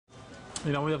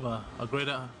You know, we have a great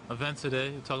event today.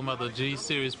 We're talking about the G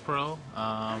Series Pro.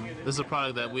 This is a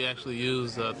product that we actually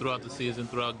use throughout the season,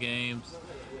 throughout games,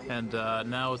 and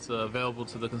now it's available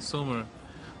to the consumer.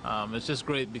 It's just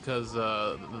great because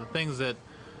the things that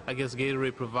I guess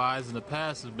Gatorade provides in the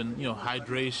past has been,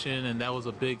 hydration, and that was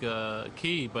a big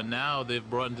key. But now they've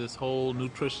brought in this whole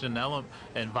nutrition element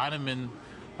and vitamin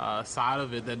side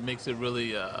of it that makes it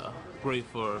really great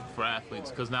for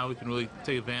athletes, because now we can really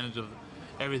take advantage of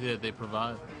everything that they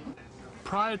provide.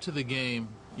 Prior to the game,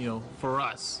 for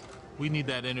us, we need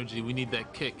that energy, we need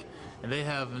that kick. And they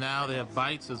have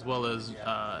bites as well as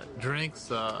drinks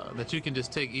that you can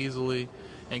just take easily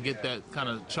and get that kind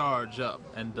of charge up.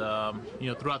 And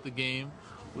throughout the game,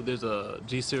 there's a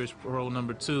G Series Pro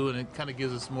number 2, and it kind of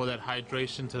gives us more of that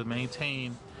hydration to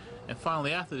maintain. And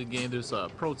finally, after the game, there's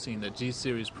protein, that G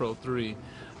Series Pro 3,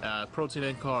 protein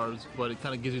and carbs, but it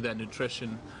kind of gives you that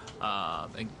nutrition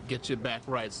and gets you back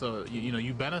right. So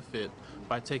you benefit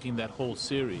by taking that whole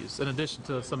series, in addition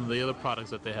to some of the other products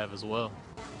that they have as well.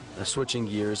 Switching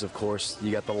gears, of course,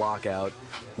 you got the lockout.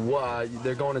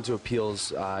 They're going into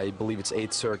appeals. I believe it's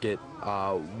 8th Circuit.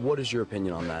 What is your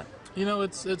opinion on that?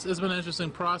 It's been an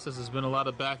interesting process. It's been a lot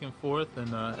of back and forth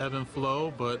and ebb and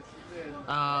flow, but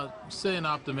staying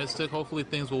optimistic. Hopefully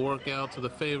things will work out to the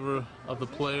favor of the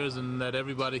players and that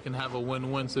everybody can have a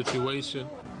win-win situation.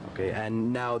 Okay,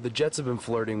 and now the Jets have been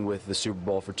flirting with the Super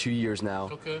Bowl for 2 years now.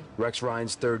 Okay. Rex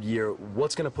Ryan's 3rd year.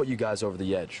 What's going to put you guys over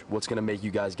the edge? What's going to make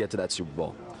you guys get to that Super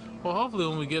Bowl? Well, hopefully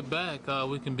when we get back,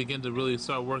 we can begin to really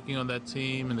start working on that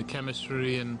team and the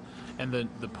chemistry and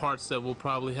the parts that we'll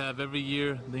probably have every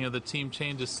year. The team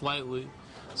changes slightly,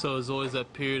 so there's always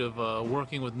that period of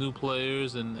working with new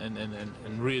players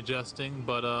and readjusting.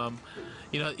 But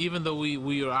even though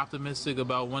we are optimistic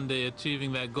about one day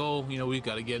achieving that goal, we've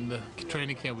got to get in the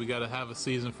training camp. We got to have a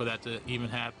season for that to even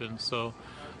happen. So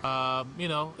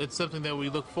it's something that we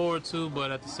look forward to, but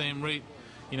at the same rate,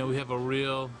 we have a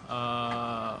real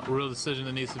decision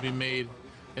that needs to be made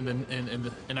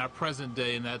in our present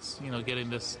day, and that's getting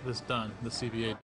this done, the CBA.